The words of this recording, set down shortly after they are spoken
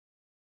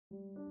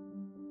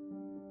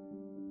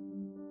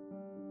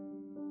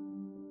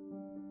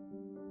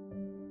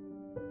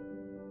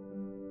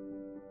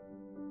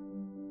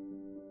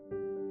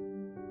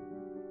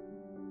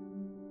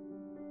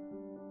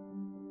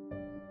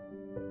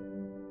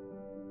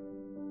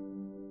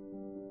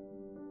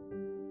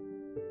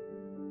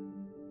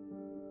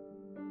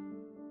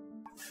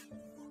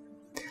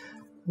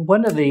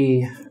One of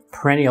the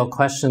perennial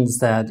questions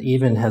that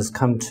even has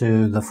come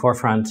to the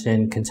forefront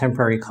in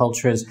contemporary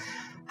culture is,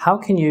 how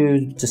can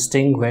you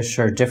distinguish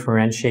or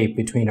differentiate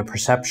between a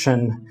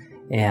perception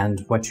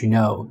and what you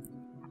know?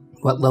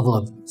 What level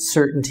of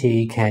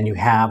certainty can you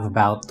have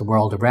about the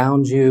world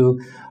around you?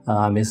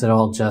 Is it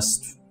all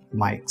just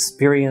my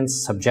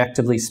experience,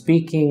 subjectively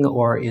speaking,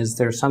 or is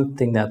there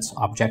something that's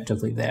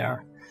objectively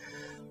there?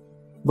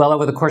 Well,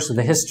 over the course of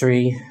the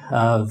history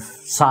of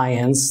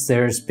science,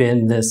 there's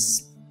been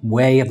this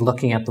way of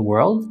looking at the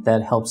world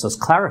that helps us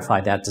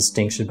clarify that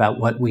distinction about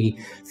what we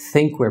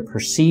think we're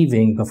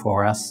perceiving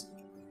before us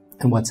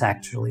and what's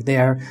actually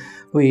there.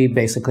 We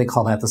basically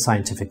call that the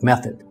scientific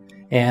method.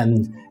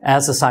 And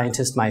as a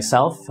scientist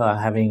myself,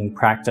 having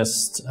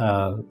practiced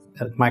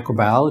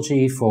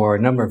microbiology for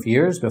a number of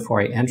years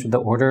before I entered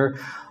the order,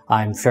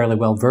 I'm fairly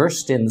well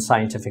versed in the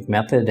scientific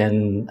method,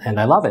 and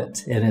I love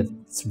it, and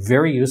it's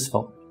very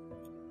useful.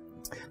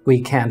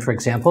 We can, for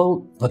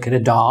example, look at a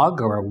dog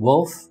or a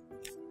wolf,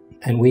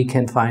 and we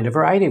can find a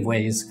variety of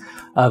ways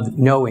of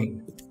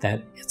knowing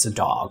that it's a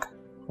dog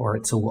or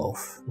it's a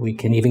wolf. We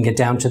can even get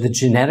down to the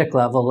genetic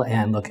level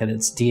and look at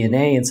its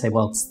DNA and say,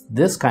 well, it's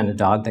this kind of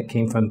dog that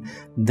came from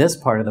this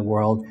part of the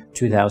world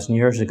 2,000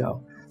 years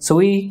ago. So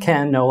we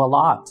can know a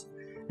lot,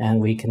 and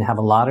we can have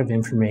a lot of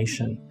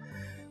information.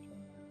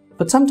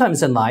 But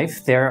sometimes in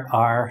life, there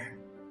are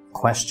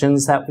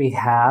questions that we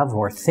have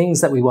or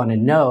things that we want to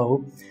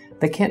know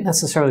that can't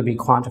necessarily be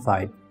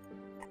quantified,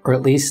 or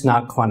at least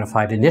not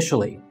quantified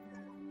initially.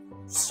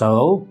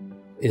 So,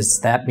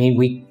 does that mean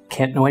we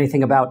can't know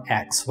anything about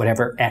X,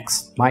 whatever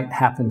X might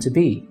happen to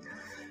be?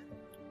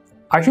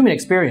 Our human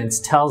experience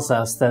tells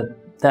us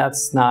that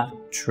that's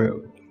not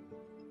true.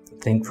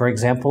 Think, for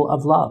example,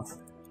 of love.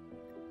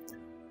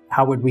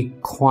 How would we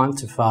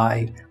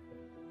quantify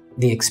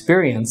the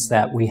experience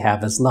that we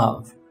have as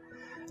love?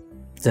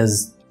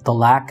 Does the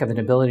lack of an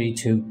ability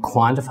to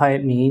quantify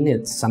it mean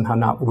it's somehow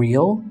not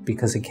real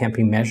because it can't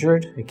be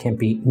measured, it can't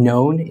be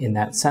known in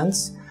that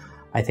sense?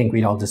 I think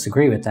we'd all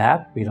disagree with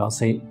that. We'd all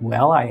say,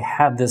 well, I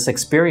have this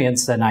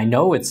experience and I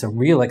know it's a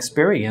real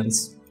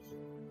experience,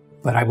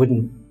 but I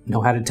wouldn't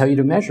know how to tell you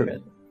to measure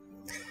it.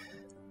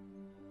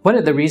 One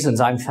of the reasons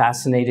I'm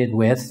fascinated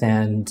with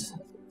and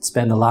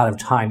spend a lot of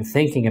time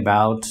thinking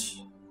about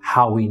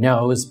how we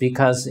know is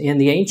because in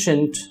the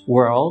ancient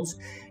world,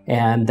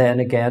 and then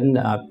again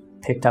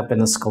picked up in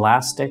the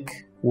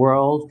scholastic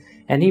world,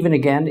 and even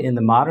again in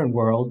the modern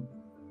world,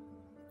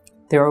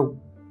 there are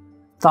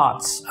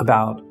thoughts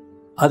about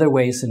other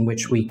ways in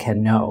which we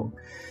can know.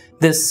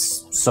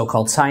 This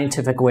so-called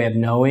scientific way of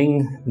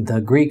knowing, the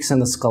Greeks and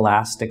the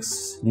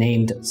scholastics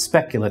named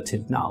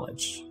speculative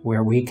knowledge,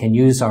 where we can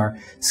use our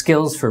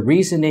skills for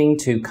reasoning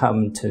to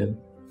come to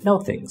know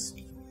things.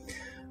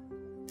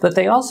 But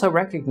they also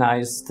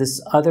recognized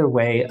this other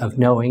way of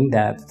knowing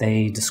that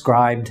they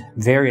described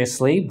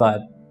variously,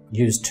 but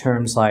used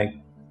terms like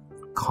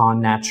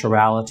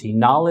connaturality,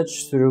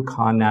 knowledge through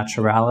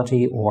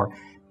connaturality, or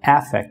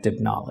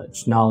affective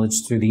knowledge,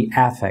 knowledge through the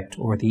affect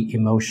or the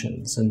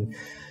emotions. And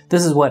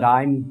this is what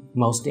I'm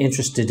most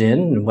interested in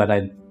and what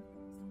I'd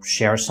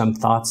share some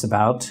thoughts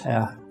about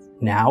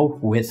now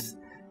with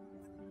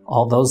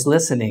all those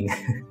listening.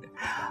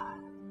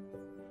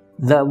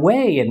 The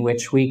way in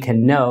which we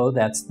can know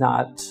that's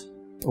not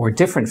or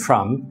different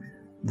from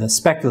the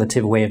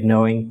speculative way of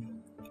knowing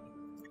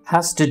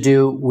has to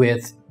do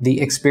with the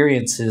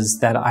experiences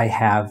that I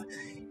have,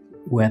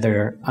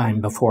 whether I'm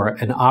before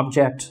an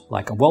object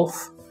like a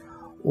wolf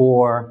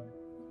or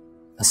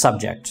a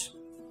subject,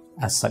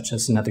 as such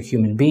as another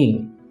human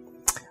being.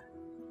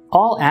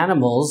 All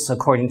animals,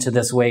 according to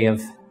this way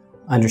of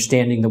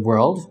understanding the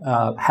world,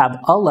 have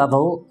a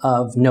level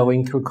of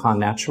knowing through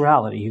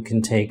connaturality. You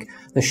can take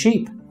the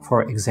sheep,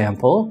 for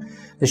example.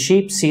 The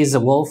sheep sees a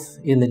wolf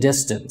in the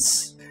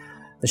distance.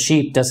 The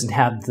sheep doesn't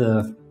have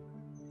the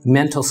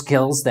mental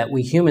skills that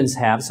we humans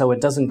have, so it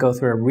doesn't go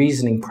through a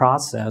reasoning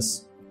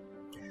process.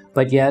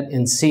 But yet,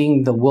 in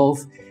seeing the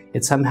wolf,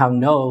 it somehow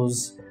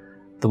knows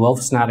the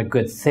wolf's not a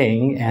good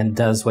thing and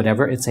does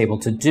whatever it's able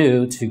to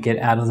do to get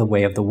out of the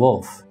way of the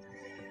wolf.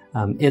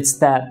 It's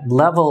that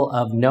level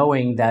of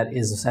knowing that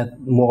is at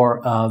more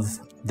of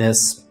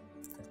this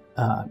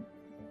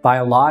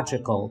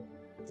biological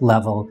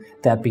level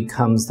that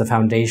becomes the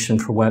foundation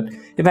for what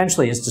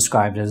eventually is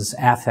described as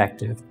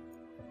affective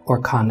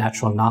or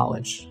connatural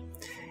knowledge.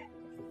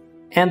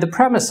 And the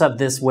premise of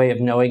this way of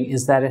knowing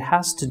is that it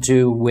has to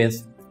do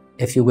with,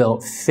 if you will,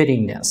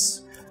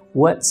 fittingness.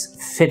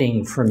 What's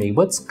fitting for me?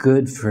 What's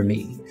good for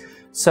me?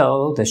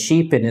 So the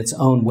sheep in its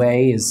own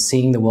way is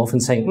seeing the wolf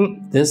and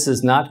saying, this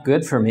is not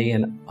good for me,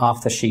 and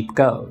off the sheep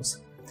goes.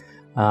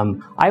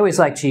 I always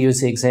like to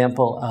use the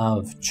example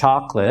of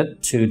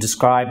chocolate to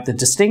describe the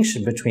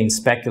distinction between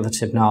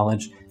speculative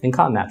knowledge and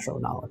connatural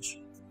knowledge.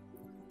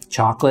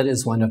 Chocolate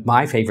is one of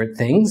my favorite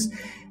things,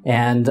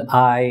 and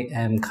I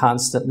am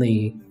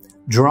constantly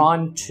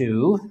drawn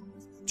to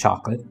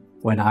chocolate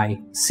when I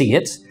see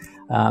it,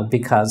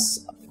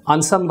 because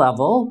on some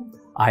level,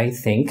 I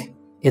think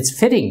it's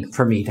fitting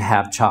for me to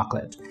have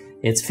chocolate.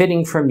 It's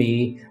fitting for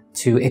me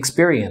to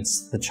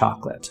experience the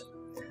chocolate.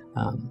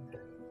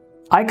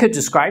 I could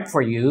describe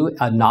for you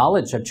a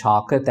knowledge of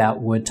chocolate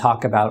that would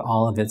talk about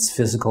all of its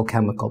physical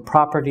chemical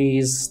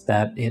properties,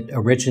 that it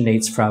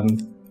originates from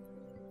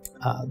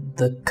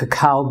the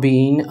cacao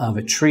bean of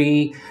a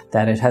tree,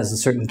 that it has a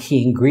certain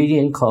key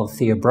ingredient called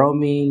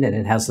theobromine, and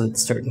it has a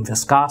certain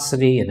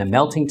viscosity and a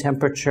melting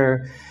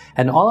temperature,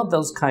 and all of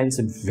those kinds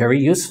of very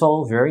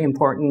useful, very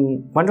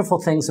important, wonderful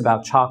things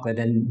about chocolate.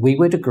 And we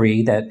would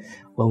agree that,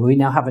 well, we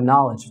now have a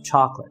knowledge of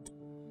chocolate.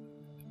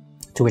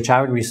 To which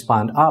I would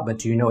respond, but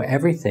do you know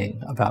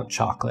everything about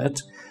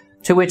chocolate?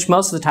 To which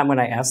most of the time when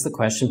I ask the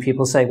question,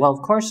 people say, well,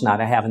 of course not.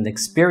 I haven't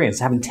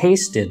experienced, I haven't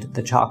tasted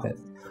the chocolate.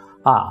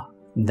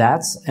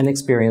 That's an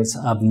experience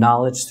of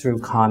knowledge through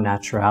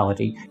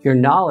connaturality. Your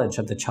knowledge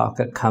of the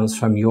chocolate comes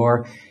from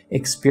your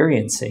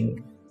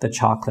experiencing the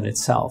chocolate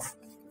itself.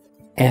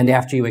 And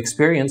after you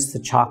experience the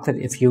chocolate,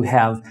 if you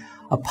have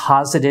a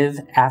positive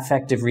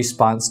affective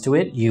response to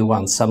it, you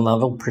on some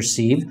level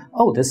perceive,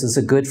 oh, this is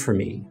a good for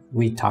me.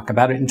 We talk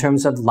about it in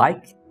terms of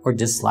like or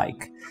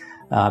dislike,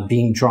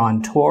 being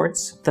drawn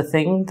towards the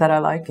thing that I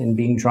like and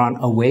being drawn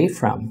away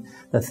from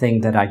the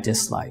thing that I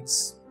dislike.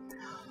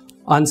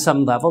 On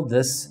some level,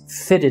 this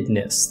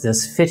fittedness,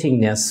 this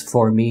fittingness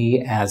for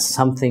me as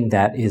something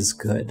that is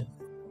good.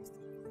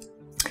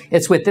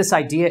 It's with this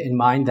idea in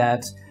mind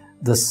that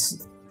the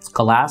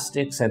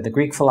scholastics and the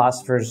Greek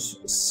philosophers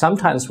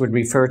sometimes would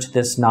refer to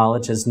this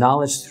knowledge as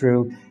knowledge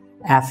through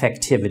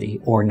affectivity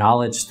or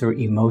knowledge through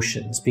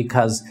emotions,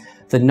 because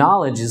the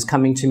knowledge is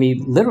coming to me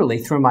literally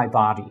through my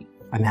body.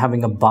 I'm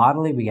having a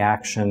bodily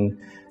reaction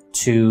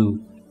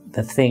to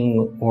the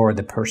thing or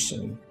the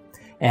person.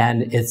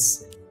 And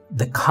it's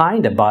the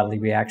kind of bodily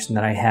reaction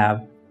that I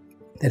have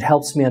that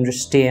helps me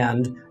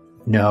understand,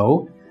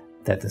 know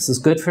that this is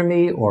good for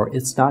me or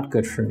it's not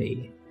good for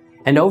me.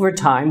 And over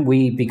time,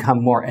 we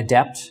become more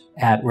adept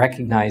at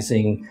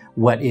recognizing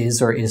what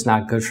is or is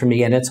not good for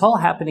me. And it's all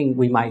happening,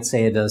 we might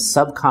say, at a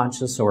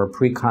subconscious or a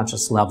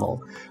preconscious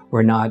level.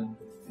 We're not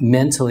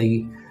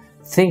mentally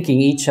thinking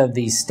each of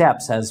these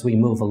steps as we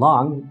move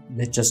along.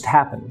 It just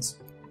happens.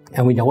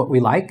 And we know what we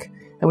like,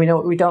 and we know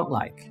what we don't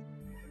like.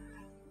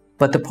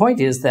 But the point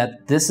is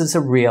that this is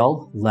a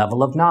real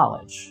level of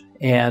knowledge.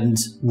 And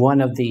one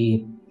of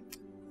the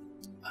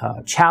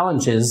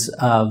challenges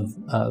of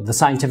the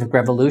scientific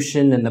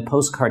revolution and the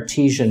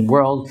post-Cartesian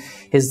world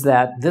is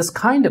that this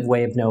kind of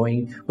way of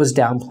knowing was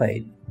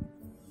downplayed,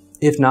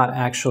 if not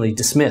actually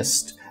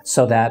dismissed,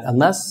 so that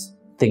unless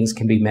things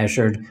can be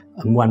measured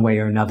in one way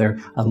or another,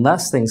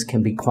 unless things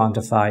can be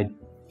quantified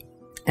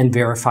and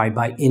verified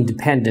by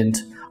independent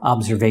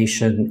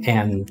observation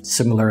and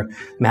similar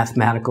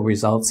mathematical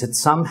results, it's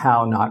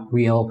somehow not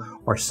real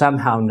or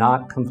somehow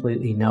not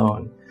completely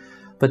known.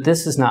 But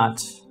this is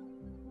not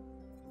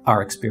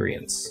our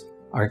experience.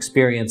 Our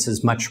experience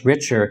is much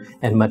richer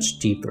and much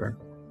deeper.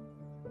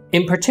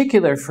 In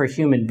particular, for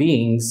human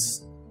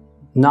beings,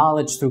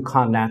 knowledge through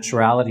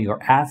connaturality or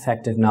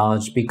affective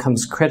knowledge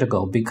becomes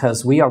critical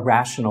because we are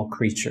rational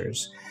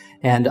creatures.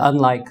 And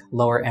unlike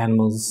lower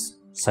animals,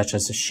 such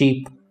as a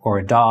sheep or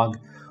a dog,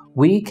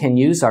 we can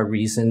use our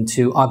reason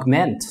to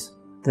augment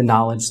the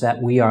knowledge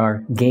that we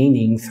are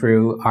gaining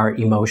through our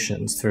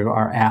emotions, through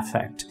our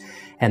affect.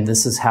 And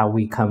this is how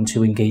we come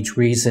to engage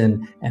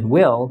reason and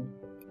will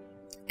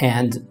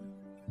and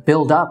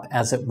build up,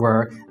 as it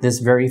were, this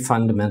very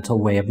fundamental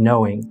way of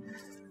knowing.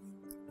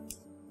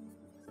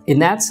 In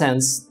that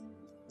sense,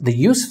 the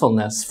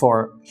usefulness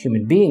for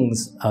human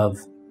beings of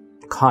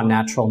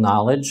connatural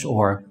knowledge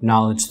or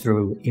knowledge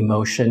through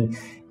emotion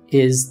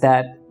is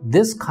that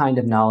this kind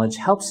of knowledge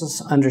helps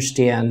us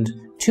understand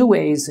two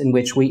ways in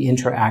which we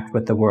interact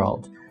with the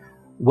world.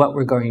 What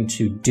we're going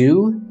to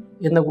do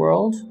in the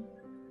world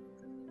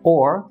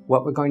or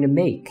what we're going to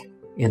make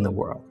in the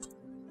world.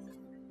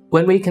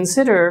 When we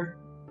consider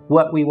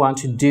what we want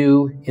to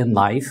do in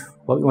life,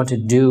 what we want to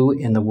do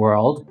in the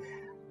world,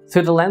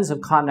 through the lens of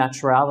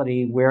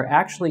connaturality, we're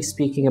actually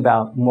speaking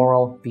about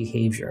moral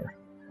behavior,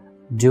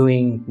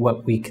 doing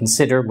what we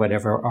consider,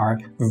 whatever our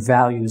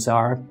values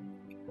are,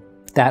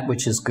 that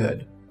which is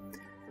good.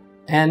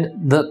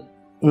 And the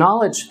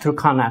knowledge through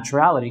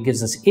connaturality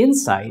gives us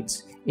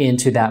insight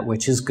into that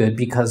which is good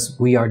because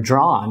we are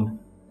drawn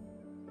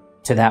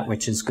to that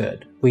which is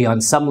good. We,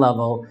 on some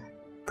level,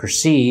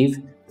 perceive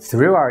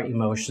through our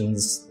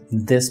emotions,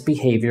 this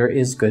behavior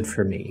is good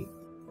for me.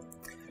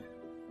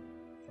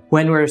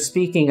 When we're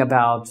speaking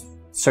about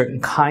certain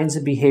kinds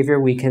of behavior,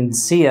 we can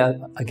see,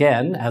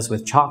 again, as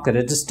with chocolate,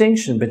 a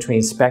distinction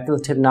between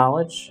speculative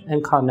knowledge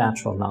and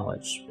connatural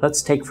knowledge.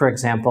 Let's take, for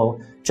example,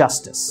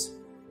 justice.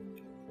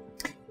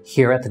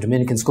 Here at the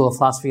Dominican School of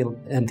Philosophy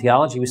and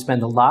Theology, we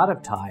spend a lot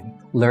of time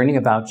learning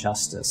about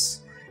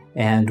justice.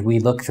 And we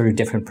look through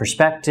different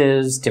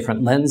perspectives,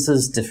 different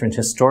lenses, different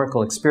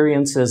historical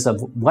experiences of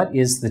what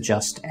is the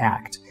just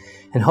act.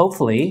 And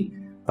hopefully,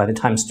 by the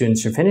time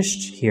students are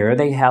finished here,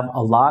 they have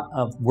a lot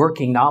of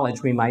working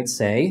knowledge, we might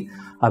say,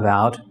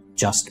 about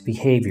just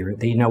behavior.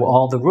 They know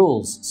all the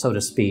rules, so to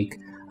speak,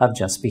 of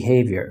just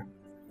behavior.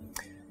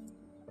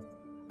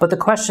 But the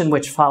question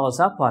which follows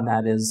up on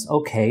that is,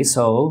 okay,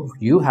 so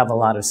you have a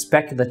lot of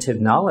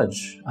speculative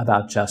knowledge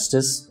about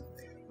justice.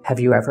 Have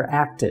you ever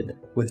acted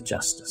with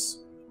justice?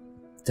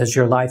 Does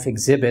your life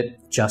exhibit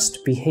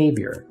just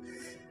behavior?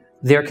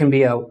 There can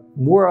be a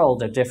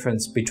world of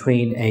difference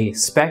between a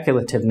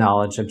speculative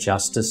knowledge of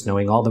justice,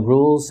 knowing all the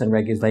rules and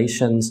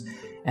regulations,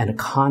 and a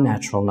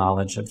connatural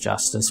knowledge of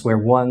justice, where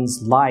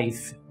one's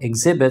life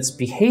exhibits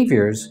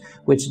behaviors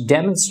which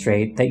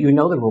demonstrate that you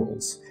know the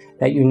rules,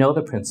 that you know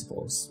the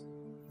principles.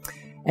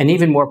 And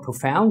even more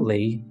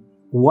profoundly,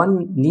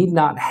 one need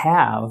not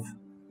have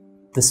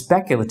the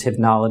speculative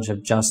knowledge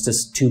of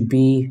justice to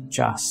be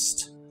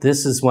just.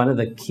 This is one of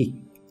the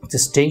key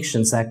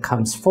distinctions that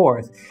comes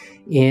forth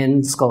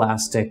in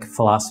scholastic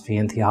philosophy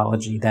and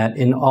theology, that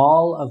in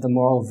all of the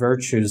moral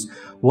virtues,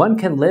 one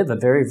can live a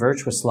very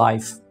virtuous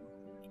life,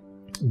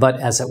 but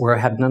as it were,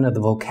 have none of the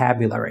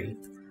vocabulary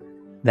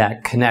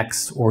that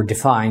connects or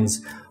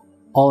defines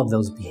all of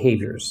those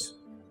behaviors.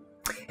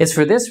 It's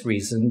for this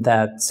reason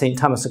that St.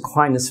 Thomas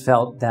Aquinas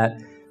felt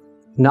that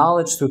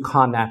knowledge through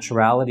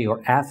connaturality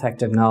or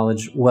affective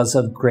knowledge was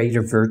of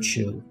greater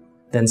virtue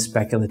than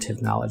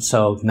speculative knowledge.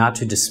 So not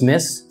to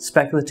dismiss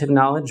speculative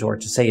knowledge or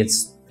to say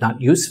it's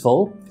not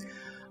useful,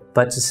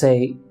 but to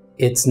say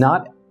it's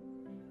not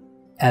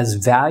as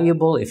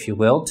valuable, if you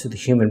will, to the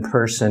human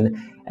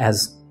person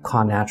as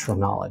connatural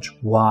knowledge.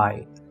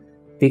 Why?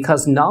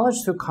 Because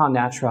knowledge through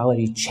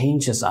connaturality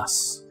changes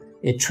us.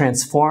 It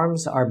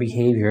transforms our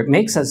behavior. It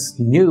makes us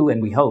new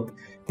and, we hope,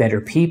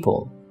 better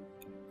people.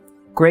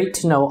 Great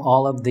to know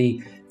all of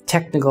the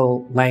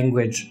technical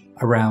language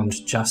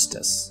around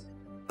justice,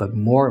 but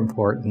more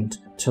important,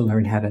 to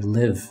learn how to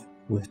live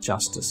with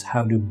justice,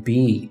 how to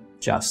be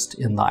just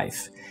in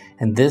life.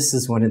 And this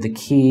is one of the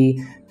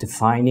key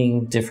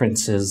defining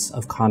differences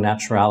of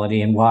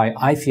connaturality and why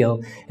I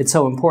feel it's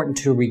so important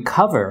to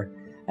recover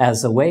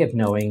as a way of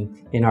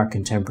knowing in our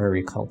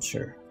contemporary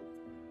culture.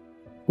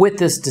 With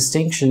this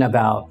distinction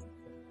about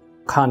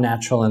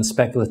connatural and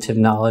speculative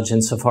knowledge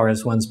insofar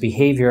as one's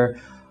behavior,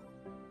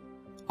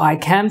 I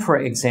can, for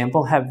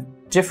example, have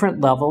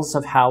different levels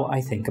of how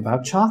I think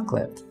about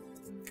chocolate.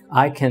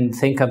 I can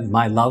think of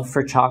my love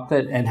for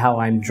chocolate and how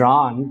I'm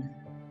drawn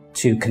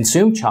to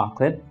consume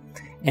chocolate.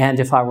 And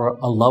if I were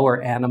a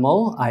lower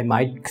animal, I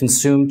might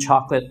consume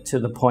chocolate to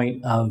the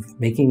point of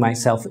making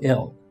myself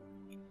ill.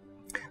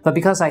 But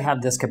because I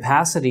have this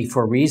capacity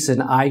for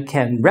reason, I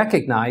can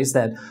recognize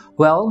that,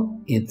 well,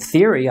 in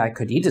theory, I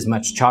could eat as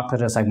much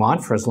chocolate as I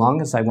want for as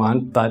long as I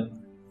want, but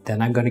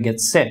then I'm going to get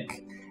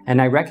sick.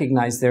 And I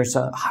recognize there's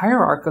a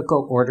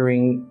hierarchical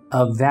ordering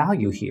of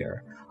value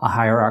here, a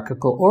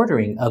hierarchical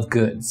ordering of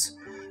goods.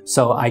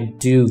 So I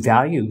do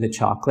value the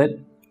chocolate,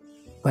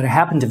 but I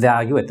happen to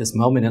value at this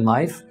moment in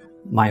life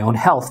my own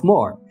health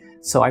more.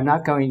 So I'm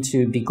not going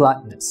to be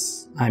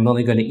gluttonous. I'm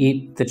only going to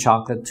eat the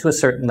chocolate to a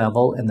certain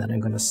level and then I'm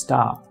going to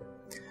stop.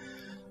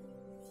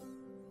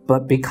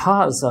 But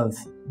because of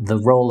the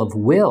role of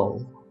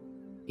will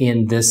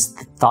in this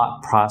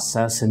thought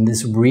process and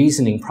this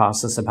reasoning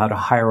process about a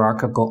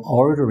hierarchical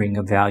ordering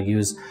of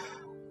values,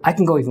 I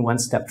can go even one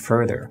step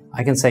further.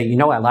 I can say, you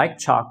know, I like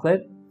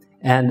chocolate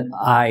and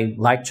I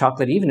like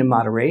chocolate even in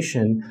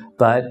moderation,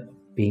 but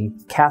being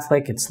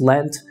Catholic, it's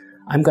Lent,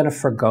 I'm going to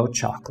forgo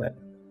chocolate.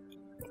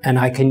 And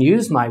I can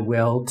use my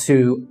will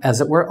to,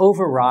 as it were,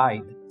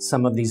 override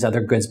some of these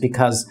other goods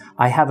because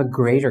I have a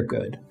greater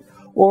good.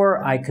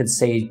 Or I could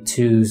say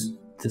to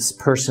this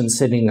person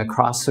sitting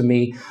across from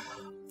me,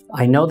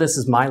 I know this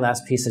is my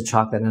last piece of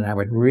chocolate and I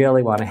would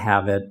really want to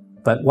have it,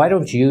 but why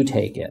don't you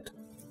take it?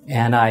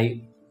 And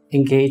I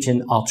engage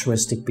in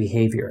altruistic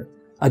behavior.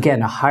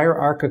 Again, a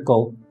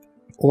hierarchical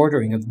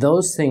ordering of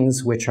those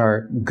things which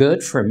are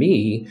good for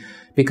me,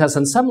 because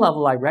on some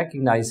level I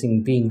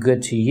recognizing being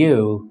good to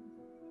you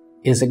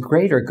is a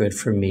greater good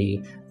for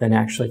me than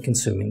actually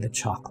consuming the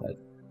chocolate.